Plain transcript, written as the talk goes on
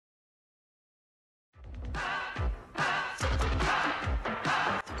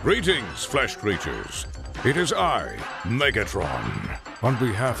Greetings, flesh creatures. It is I, Megatron. On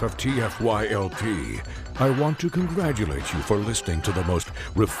behalf of TFYLP, I want to congratulate you for listening to the most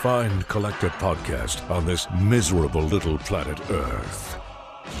refined collected podcast on this miserable little planet Earth.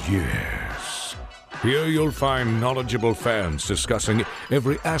 Yes. Here you'll find knowledgeable fans discussing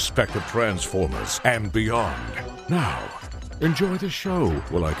every aspect of Transformers and beyond. Now, enjoy the show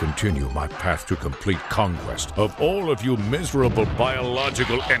while I continue my path to complete conquest of all of you miserable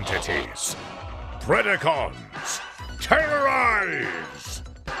biological entities. Predacons, terrorize!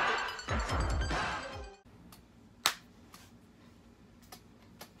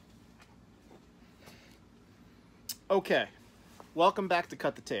 Okay, welcome back to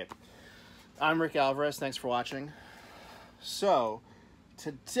Cut the Tape. I'm Rick Alvarez, thanks for watching. So,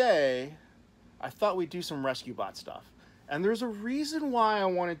 today, I thought we'd do some Rescue Bot stuff. And there's a reason why I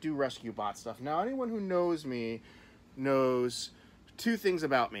want to do Rescue Bot stuff. Now, anyone who knows me knows two things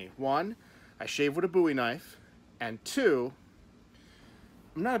about me. One, I shave with a Bowie knife. And two,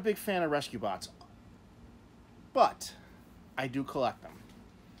 I'm not a big fan of Rescue Bots. But, I do collect them.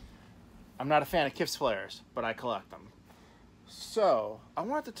 I'm not a fan of KIFS players, but I collect them. So, I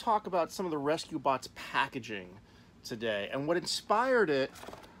wanted to talk about some of the Rescue Bots packaging today. And what inspired it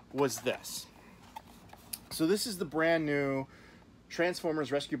was this. So this is the brand new Transformers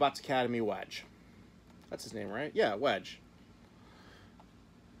Rescue Bots Academy Wedge. That's his name, right? Yeah, Wedge.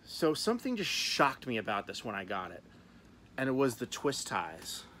 So something just shocked me about this when I got it. And it was the twist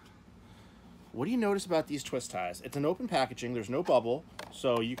ties. What do you notice about these twist ties? It's an open packaging. There's no bubble,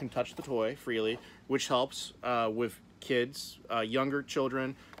 so you can touch the toy freely, which helps with kids, younger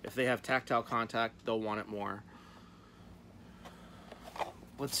children. If they have tactile contact, they'll want it more.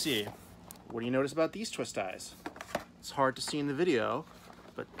 Let's see. What do you notice about these twist ties? It's hard to see in the video,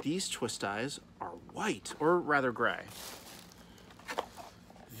 but these twist ties are white, or rather gray.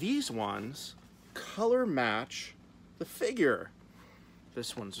 These ones color match the figure.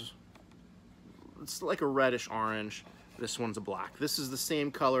 This one's, it's like a reddish orange. This one's a black. This is the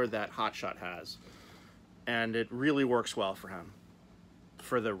same color that Hotshot has. And it really works well for him,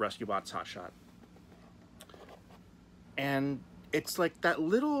 for the Rescue Bots Hotshot. And it's like that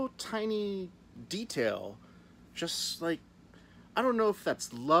little tiny detail, just like, I don't know if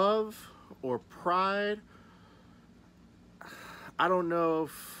that's love or pride. I don't know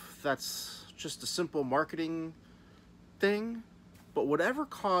if that's just a simple marketing thing, but whatever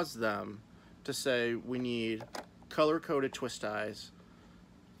caused them to say we need color-coded twist ties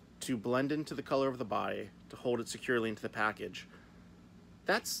to blend into the color of the body, to hold it securely into the package,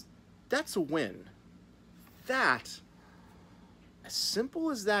 that's a win. That, as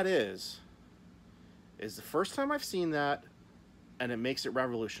simple as that is the first time I've seen that, and it makes it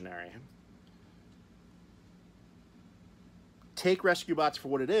revolutionary. Take Rescue Bots for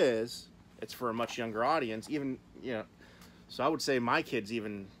what it is. It's for a much younger audience, even, you know, so I would say my kid's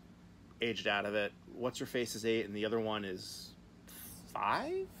even aged out of it. What's-her-face is 8, and the other one is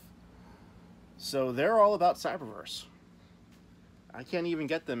 5? So they're all about Cyberverse. I can't even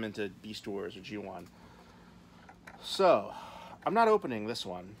get them into Beast Wars or G1. So, I'm not opening this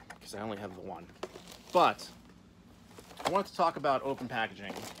one, because I only have the one. But, I wanted to talk about open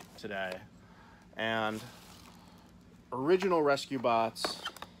packaging today. And original Rescue Bots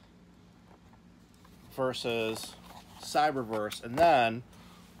versus Cyberverse. And then,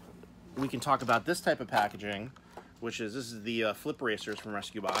 we can talk about this type of packaging, which is, this is the Flip Racers from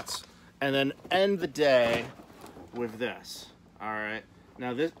Rescue Bots. And then end the day with this. Alright.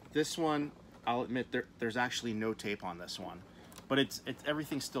 Now, this one, I'll admit, there's actually no tape on this one. But it's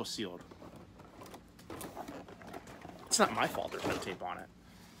everything's still sealed. It's not my fault there's no tape on it.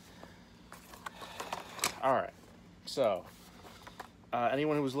 Alright, so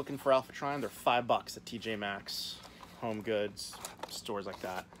anyone who was looking for Alphatron, they're $5 at TJ Maxx, Home Goods, stores like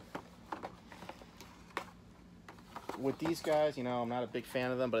that. With these guys, you know, I'm not a big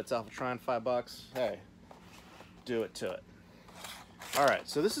fan of them, but it's Alphatron, $5. Hey, do it to it. Alright,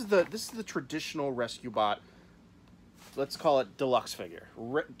 so this is the traditional Rescue Bot, let's call it deluxe figure.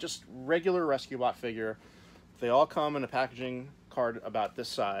 Just regular Rescue Bot figure. They all come in a packaging card about this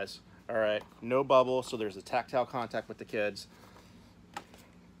size. Alright, no bubble, so there's a tactile contact with the kids.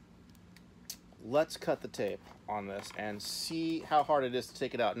 Let's cut the tape on this and see how hard it is to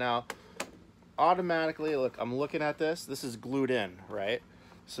take it out. Now, automatically, look, I'm looking at this. This is glued in, right?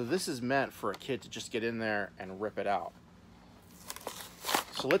 So this is meant for a kid to just get in there and rip it out.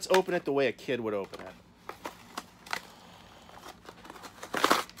 So let's open it the way a kid would open it.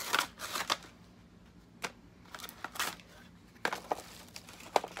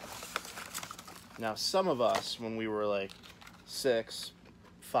 Now, some of us, when we were like 6,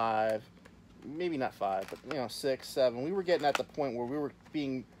 5, maybe not 5, but you know, 6, 7, we were getting at the point where we were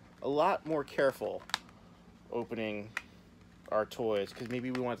being a lot more careful opening our toys because maybe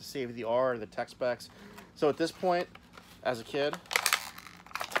we wanted to save the R or the tech specs. So at this point, as a kid,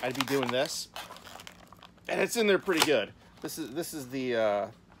 I'd be doing this, and it's in there pretty good. This is the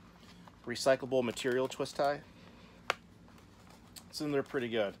recyclable material twist tie. It's in there pretty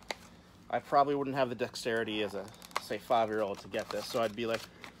good. I probably wouldn't have the dexterity as a, say, 5-year-old to get this, so I'd be like,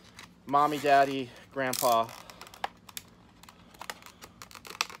 Mommy, Daddy, Grandpa,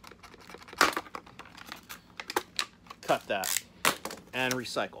 cut that and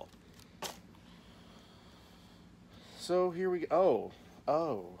recycle. So here we go.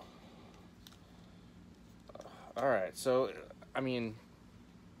 Oh. All right. So, I mean,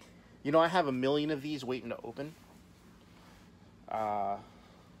 you know, I have a million of these waiting to open.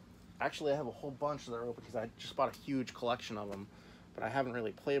 Actually, I have a whole bunch that are open because I just bought a huge collection of them, but I haven't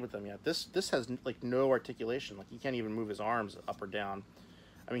really played with them yet. This has like no articulation. Like, he can't even move his arms up or down.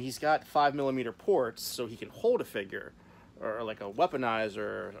 I mean, he's got 5mm ports, so he can hold a figure, or like a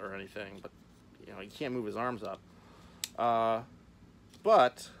weaponizer or anything, but you know, he can't move his arms up.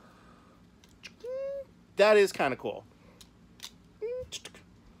 But that is kind of cool.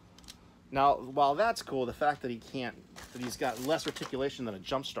 Now, while that's cool, the fact that he's got less articulation than a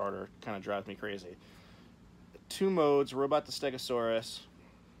jump starter kind of drives me crazy. 2 modes, Robot the Stegosaurus.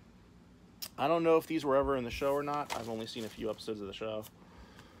 I don't know if these were ever in the show or not. I've only seen a few episodes of the show.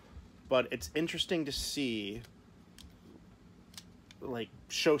 But it's interesting to see, like,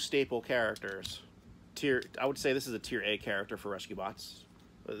 show staple characters. I would say this is a tier A character for Rescue Bots.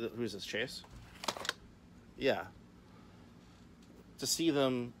 Who's this, Chase? Yeah. To see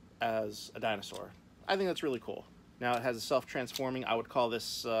them as a dinosaur, I think that's really cool. Now it has a self-transforming, I would call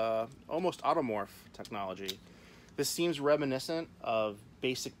this almost automorph technology. This seems reminiscent of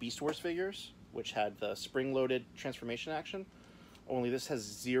basic Beast Wars figures, which had the spring-loaded transformation action, only this has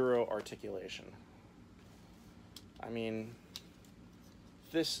 0 articulation. I mean,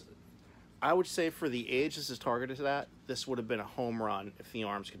 this, I would say for the age this is targeted at, this would have been a home run if the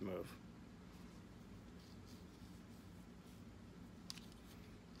arms could move.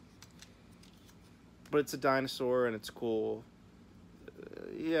 But it's a dinosaur and it's cool.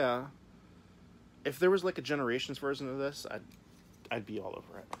 Yeah. If there was like a Generations version of this, I'd be all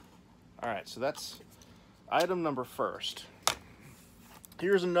over it. Alright, so that's item number first.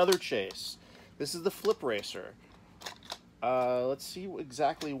 Here's another chase. This is the Flip Racer. Let's see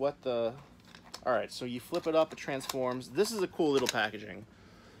exactly what the... Alright, so you flip it up, it transforms. This is a cool little packaging.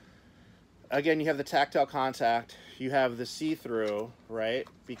 Again, you have the tactile contact. You have the see-through, right?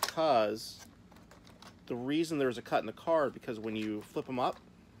 Because the reason there's a cut in the card, because when you flip him up,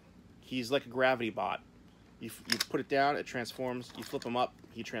 he's like a gravity bot. You put it down, it transforms. You flip him up,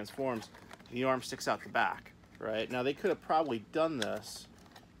 he transforms. The arm sticks out the back, right? Now, they could have probably done this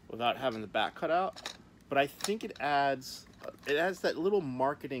without having the back cut out, but I think it adds that little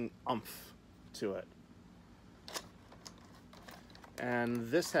marketing oomph to it. And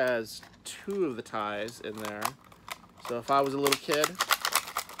this has 2 of the ties in there. So if I was a little kid,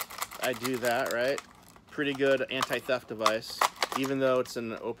 I'd do that, right? Pretty good anti-theft device. Even though it's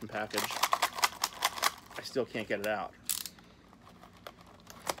an open package, I still can't get it out.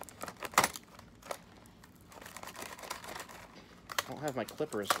 I don't have my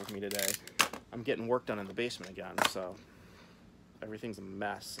clippers with me today. I'm getting work done in the basement again, so everything's a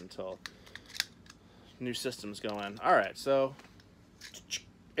mess until new systems go in. All right, so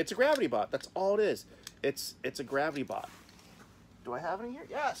it's a gravity bot. That's all it is. It's a gravity bot. Do I have it in here?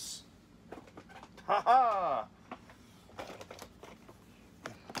 Yes. Haha.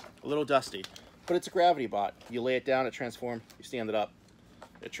 A little dusty, but it's a gravity bot. You lay it down, it transforms. You stand it up,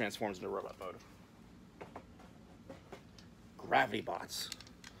 it transforms into robot mode. Gravity bots.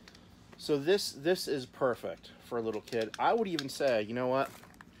 So this is perfect for a little kid. I would even say, you know what?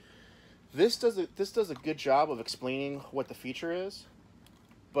 This does a good job of explaining what the feature is,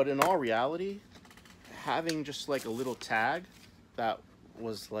 but in all reality, having just like a little tag that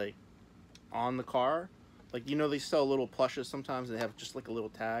was like on the car, like, you know, they sell little plushes sometimes and they have just like a little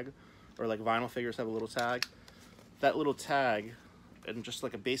tag, or like vinyl figures have a little tag. That little tag and just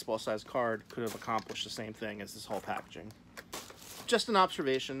like a baseball sized card could have accomplished the same thing as this whole packaging. Just an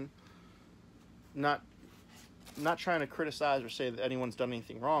observation, not trying to criticize or say that anyone's done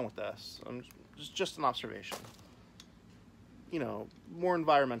anything wrong with this. Just an observation. You know, more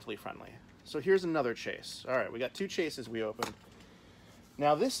environmentally friendly. So here's another chase. All right, we got 2 chases we opened.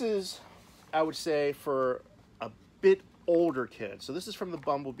 Now this is, I would say, for a bit older kid. So this is from the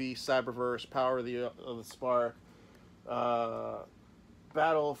Bumblebee, Cyberverse, Power of the Spark,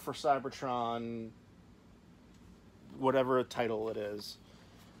 Battle for Cybertron, whatever title it is.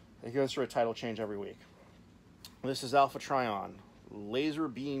 It goes through a title change every week. This is Alpha Trion. Laser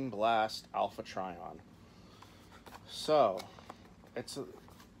Beam Blast Alpha Trion. So, it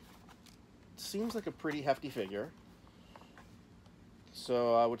seems like a pretty hefty figure.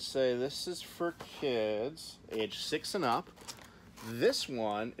 So I would say this is for kids age 6 and up. This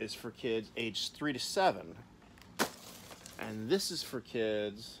one is for kids age 3 to 7. And this is for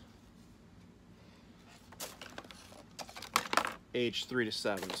kids age 3 to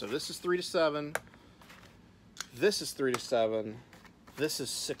 7. So this is 3 to 7. This is 3 to 7. This is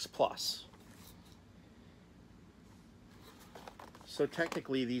 6 plus. So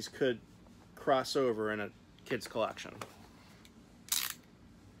technically these could cross over in a kid's collection.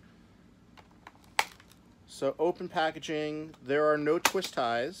 So open packaging, there are no twist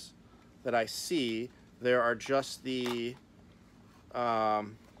ties that I see. There are just the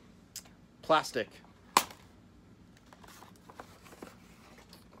plastic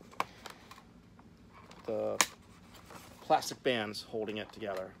bands holding it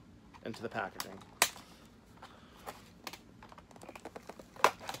together into the packaging.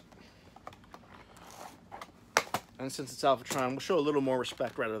 And since it's Alphatron, we'll show a little more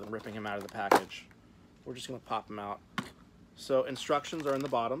respect rather than ripping him out of the package. We're just going to pop him out. So instructions are in the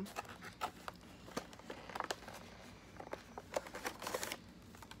bottom.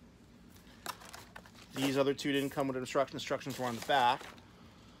 These other two didn't come with instructions. Instructions were on the back.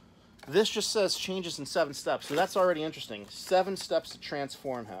 This just says changes in 7 steps. So that's already interesting. 7 steps to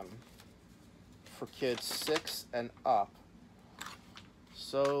transform him for kids 6 and up.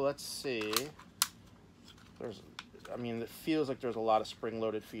 So let's see. I mean, it feels like there's a lot of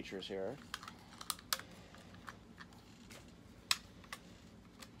spring-loaded features here.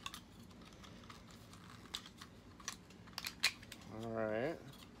 All right.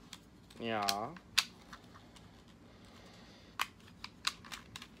 Yeah.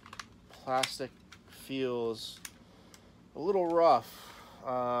 Plastic feels a little rough.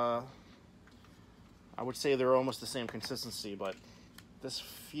 I would say they're almost the same consistency, but this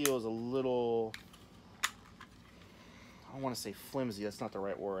feels a little, I don't want to say flimsy, that's not the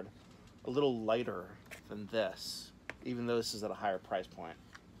right word, a little lighter than this, even though this is at a higher price point.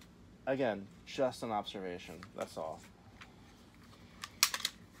 Again, just an observation, that's all.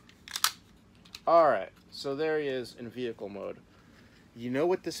 Alright, so there he is in vehicle mode. You know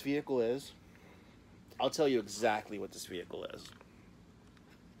what this vehicle is? I'll tell you exactly what this vehicle is.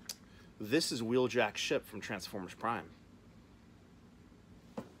 This is Wheeljack's ship from Transformers Prime.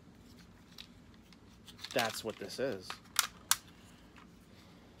 That's what this is.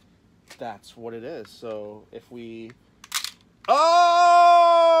 That's what it is. So if we...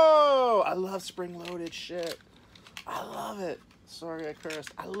 Oh! I love spring-loaded shit. I love it. Sorry I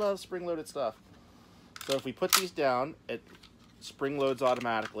cursed. I love spring-loaded stuff. So if we put these down, it spring loads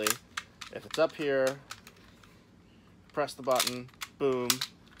automatically. If it's up here, press the button, boom.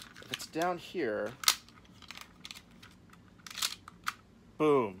 If it's down here,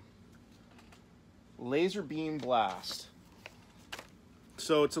 boom. Laser beam blast.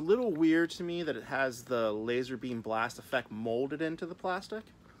 So it's a little weird to me that it has the laser beam blast effect molded into the plastic.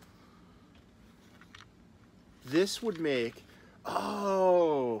 This would make,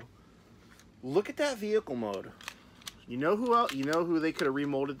 oh, look at that vehicle mode. You know who else? You know who they could have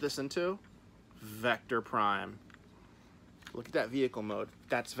remolded this into? Vector Prime. Look at that vehicle mode.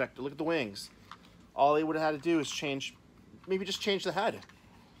 That's Vector. Look at the wings. All they would have had to do is change, maybe just change the head.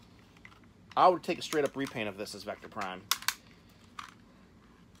 I would take a straight up repaint of this as Vector Prime.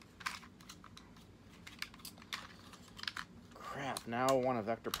 Crap, now I want a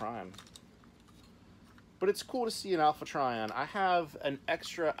Vector Prime. But it's cool to see an Alpha Trion. I have an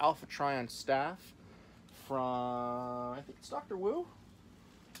extra Alpha Trion staff from, I think it's Dr. Wu?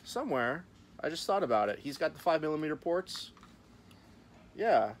 Somewhere. I just thought about it. He's got the 5mm ports.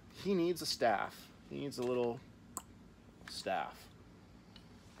 Yeah, he needs a staff. He needs a little staff.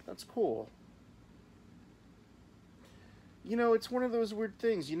 That's cool. You know, it's one of those weird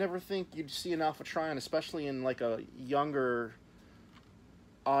things. You never think you'd see an Alpha Trion, especially in like a younger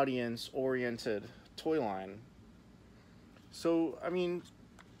audience-oriented toy line. So, I mean,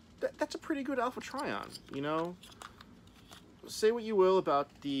 that's a pretty good Alpha Trion, you know? Say what you will about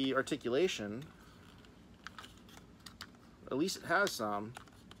the articulation. At least it has some.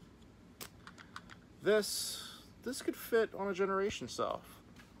 This could fit on a Generation Self.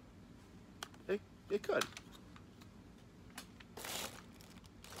 It could.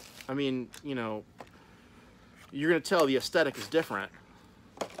 I mean, you know, you're going to tell the aesthetic is different,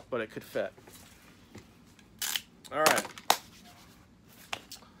 but it could fit. All right.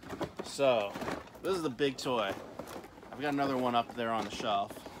 So, this is the big toy. I've got another one up there on the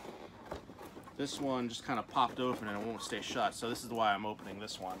shelf. This one just kind of popped open and it won't stay shut, so this is why I'm opening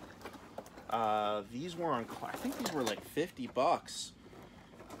this one. These were on, I think these were like 50 bucks.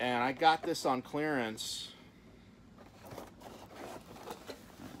 And I got this on clearance.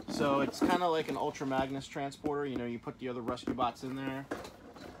 So it's kind of like an Ultra Magnus transporter. You know, you put the other rescue bots in there.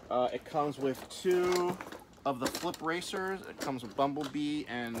 It comes with 2 of the flip racers. It comes with Bumblebee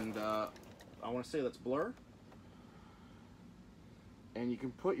and I want to say that's Blur. And you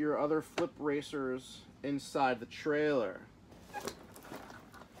can put your other flip racers inside the trailer.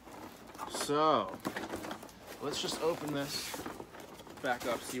 So let's just open this back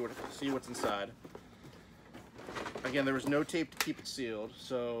up, see what's inside. Again, there was no tape to keep it sealed,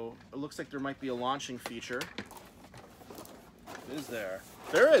 so it looks like there might be a launching feature. Is there?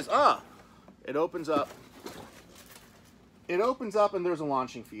 There is! Ah! It opens up. It opens up and there's a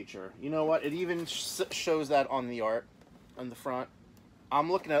launching feature. You know what? It even shows that on the art on the front. I'm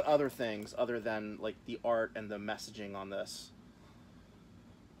looking at other things other than like the art and the messaging on this.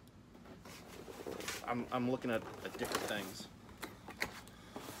 I'm looking at different things.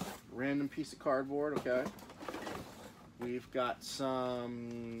 Random piece of cardboard, okay. We've got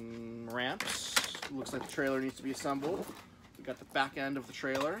some ramps. Looks like the trailer needs to be assembled. We got the back end of the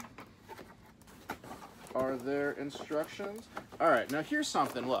trailer. Are there instructions? All right, now here's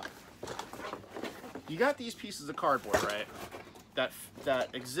something, look. You got these pieces of cardboard, right? That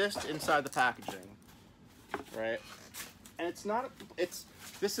exist inside the packaging, right? And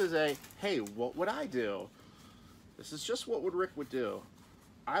this is a, hey, what would I do? This is just what Rick would do.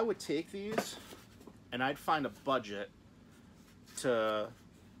 I would take these and I'd find a budget to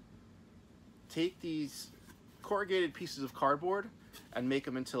take these corrugated pieces of cardboard and make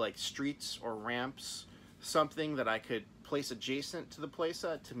them into like streets or ramps, something that I could place adjacent to the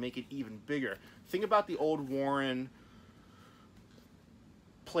playset to make it even bigger. Think about the old Warren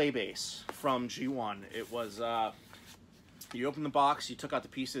play base from G1. It was, you opened the box, you took out the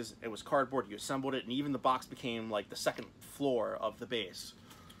pieces, it was cardboard, you assembled it, and even the box became like the second floor of the base.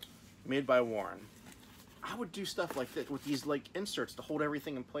 Made by Warren. I would do stuff like this with these like inserts to hold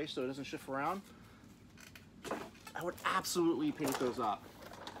everything in place so it doesn't shift around. I would absolutely paint those up.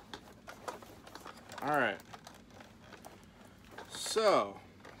 Alright. So,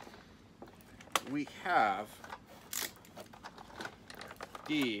 we have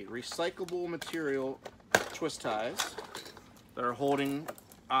the recyclable material twist ties that are holding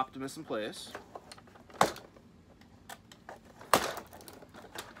Optimus in place.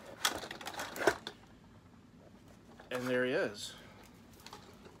 And there he is.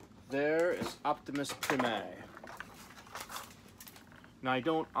 There is Optimus Prime. Now, I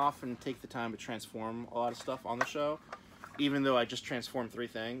don't often take the time to transform a lot of stuff on the show, even though I just transformed 3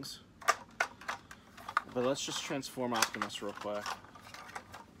 things. But let's just transform Optimus real quick.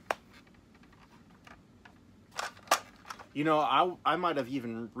 You know, I might have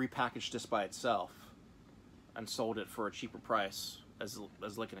even repackaged this by itself and sold it for a cheaper price as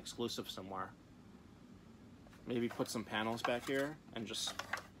like an exclusive somewhere. Maybe put some panels back here and just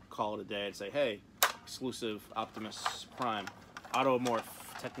call it a day and say, hey, exclusive Optimus Prime, automorph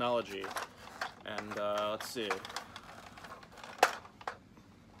technology. And let's see.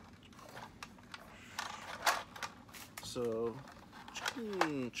 So,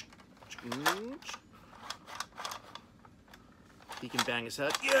 he can bang his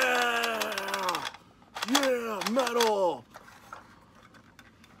head. Yeah! Yeah, metal!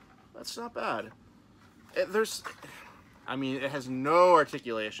 That's not bad. I mean, it has no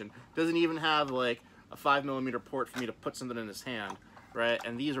articulation. Doesn't even have like a 5mm port for me to put something in his hand, right?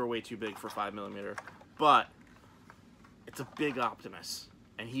 And these are way too big for 5mm. But it's a big Optimus,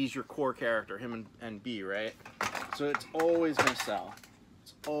 and he's your core character, him and B, right? So it's always gonna sell.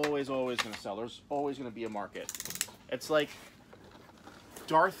 It's always gonna sell. There's always gonna be a market. It's like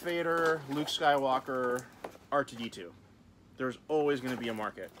Darth Vader, Luke Skywalker, R2-D2. There's always gonna be a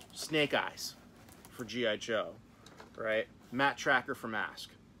market. Snake Eyes for G.I. Joe, right? Matt Tracker for Mask.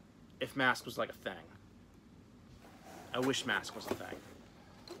 If Mask was like a thing. I wish Mask was a thing.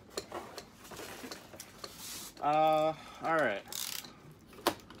 Alright.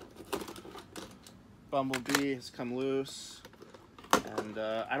 Bumblebee has come loose. And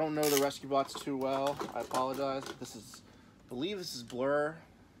I don't know the rescue bots too well. I apologize. I believe this is Blur.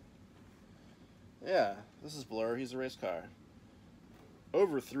 Yeah, this is Blur. He's a race car.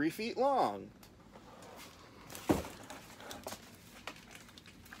 Over 3 feet long.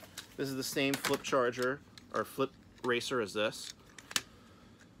 This is the same flip charger, or flip racer as this.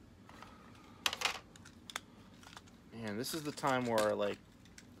 Man, this is the time where, like,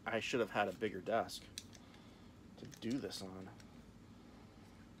 I should have had a bigger desk to do this on.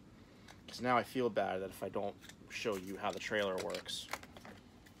 Because now I feel bad that if I don't show you how the trailer works.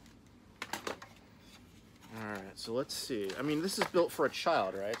 Alright, so let's see. I mean, this is built for a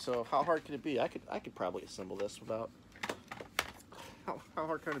child, right? So how hard could it be? I could probably assemble this without... How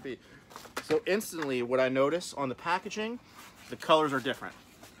hard can it be? So instantly, what I notice on the packaging, the colors are different.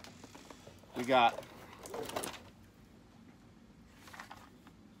 We got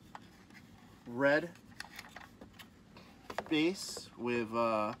red base with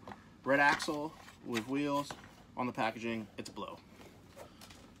red axle with wheels. On the packaging, it's blue.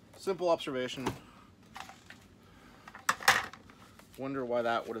 Simple observation. Wonder why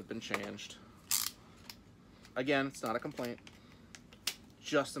that would have been changed. Again, it's not a complaint.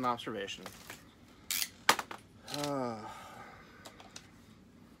 Just an observation.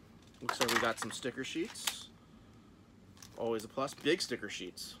 Looks like we got some sticker sheets. Always a plus. Big sticker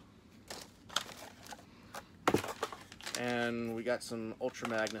sheets. And we got some Ultra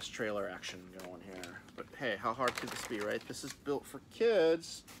Magnus trailer action going here. But hey, how hard could this be, right? This is built for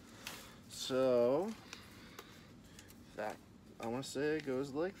kids. So, that, I want to say,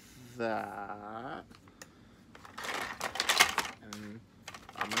 goes like that. And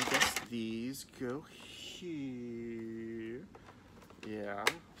I'm going to guess these go here. Yeah.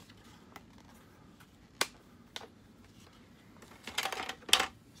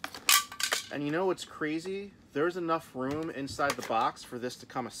 And you know what's crazy? There's enough room inside the box for this to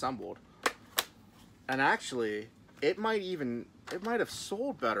come assembled. And actually, it might have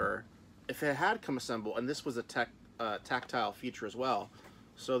sold better if it had come assembled and this was a tactile feature as well.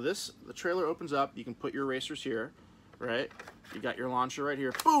 So the trailer opens up, you can put your racers here, right? You got your launcher right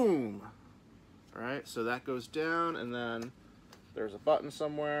here, boom! All right, so that goes down, and then there's a button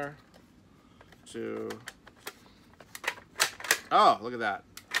somewhere to, oh, look at that.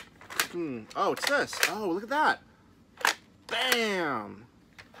 Oh, it's this. Oh, look at that. Bam!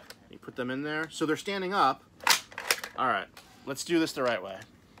 You put them in there. So they're standing up. All right, let's do this the right way.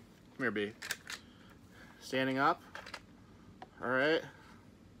 Come here, B. Standing up. All right.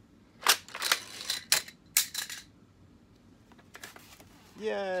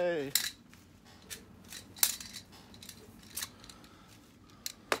 Yay!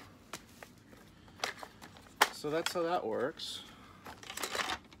 So that's how that works.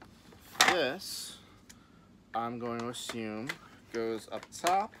 This, I'm going to assume, goes up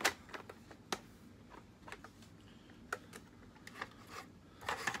top.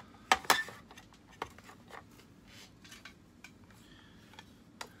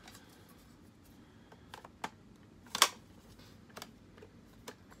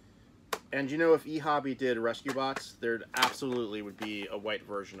 And you know, if eHobby did rescue bots, there absolutely would be a white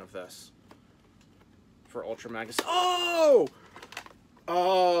version of this for Ultra Magnus. Oh!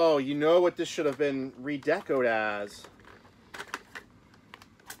 Oh, you know what this should have been redecoed as?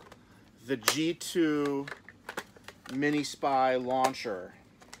 The G2 Mini Spy launcher.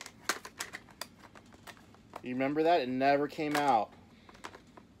 You remember that? It never came out.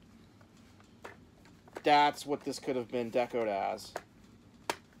 That's what this could have been decoed as.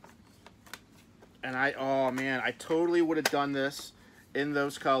 And oh man, I totally would have done this in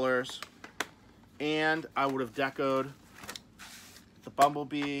those colors. And I would have decoed the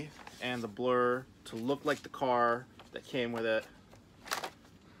Bumblebee and the Blur to look like the car that came with it.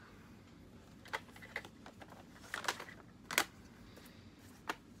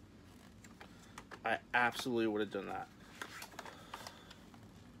 I absolutely would have done that.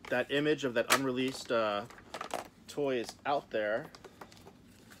 That image of that unreleased toy is out there.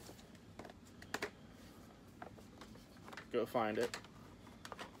 Go find it.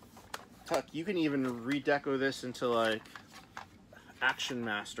 Tuck, you can even redeco this into like Action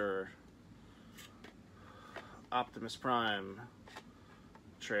Master, Optimus Prime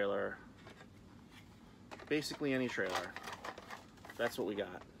trailer. Basically any trailer. That's what we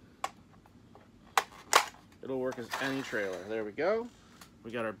got. It'll work as any trailer. There we go.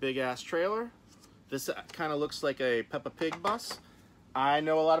 We got our big ass trailer. This kind of looks like a Peppa Pig bus. I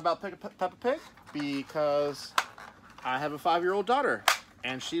know a lot about Peppa Pig because I have a 5-year-old daughter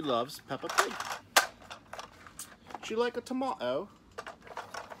and she loves Peppa Pig. She like a tomato.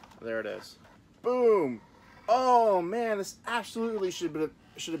 There it is. Boom. Oh man, this absolutely should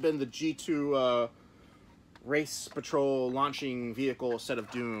have been the G2 Race Patrol launching vehicle set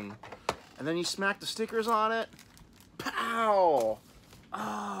of doom. And then you smack the stickers on it. Pow!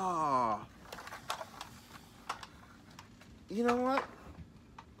 Ah. You know what?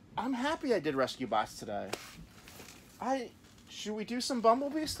 I'm happy I did rescue bots today. Should we do some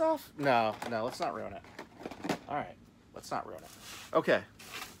Bumblebee stuff? No, let's not ruin it. All right, let's not ruin it. Okay,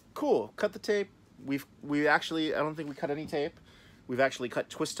 cool. Cut the tape. We actually, I don't think we cut any tape. We've actually cut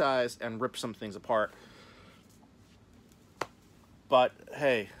twist ties and ripped some things apart. But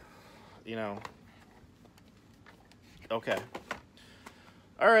hey, you know, okay.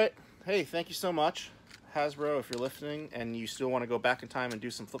 All right. Hey, thank you so much, Hasbro. If you're listening and you still want to go back in time and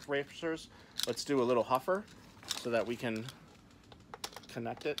do some flip racers, let's do a little huffer so that we can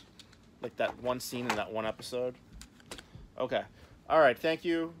connect it, like that one scene in that one episode. Okay. All right. Thank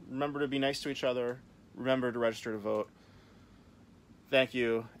you. Remember to be nice to each other. Remember to register to vote. Thank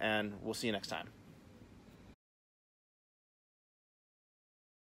you, and we'll see you next time.